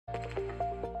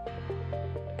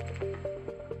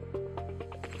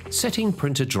Setting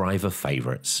printer driver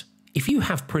favorites. If you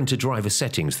have printer driver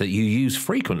settings that you use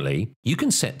frequently, you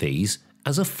can set these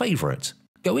as a favorite.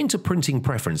 Go into Printing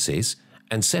Preferences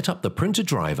and set up the printer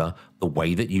driver the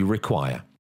way that you require.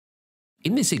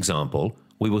 In this example,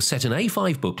 we will set an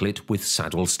A5 booklet with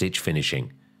saddle stitch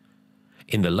finishing.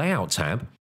 In the Layout tab,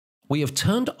 we have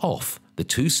turned off the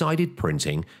two-sided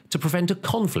printing to prevent a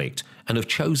conflict and have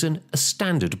chosen a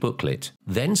standard booklet.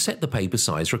 Then set the paper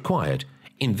size required,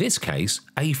 in this case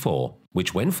A4,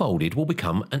 which when folded will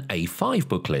become an A5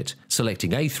 booklet.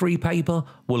 Selecting A3 paper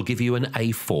will give you an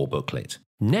A4 booklet.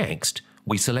 Next,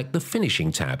 we select the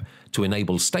Finishing tab to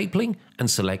enable stapling and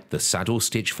select the saddle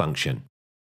stitch function.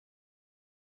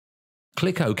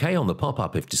 Click OK on the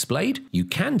pop-up if displayed. You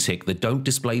can tick the Don't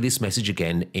display this message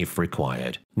again if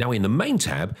required. Now in the Main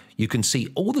tab, you can see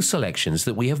all the selections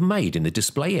that we have made in the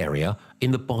display area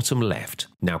in the bottom left.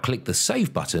 Now click the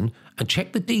Save button and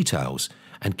check the details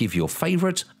and give your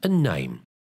favourite a name.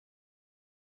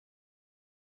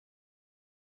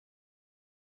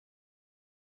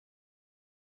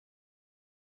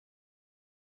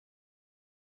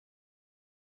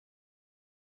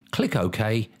 Click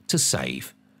OK to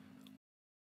save.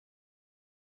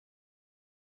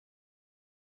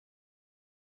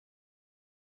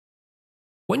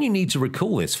 When you need to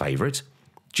recall this favourite,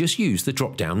 just use the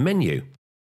drop-down menu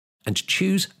and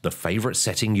choose the favourite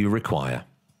setting you require.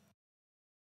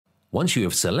 Once you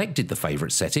have selected the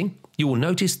favourite setting, you will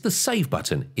notice the Save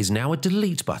button is now a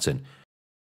Delete button.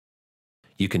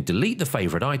 You can delete the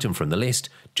favourite item from the list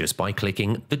just by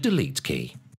clicking the Delete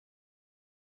key.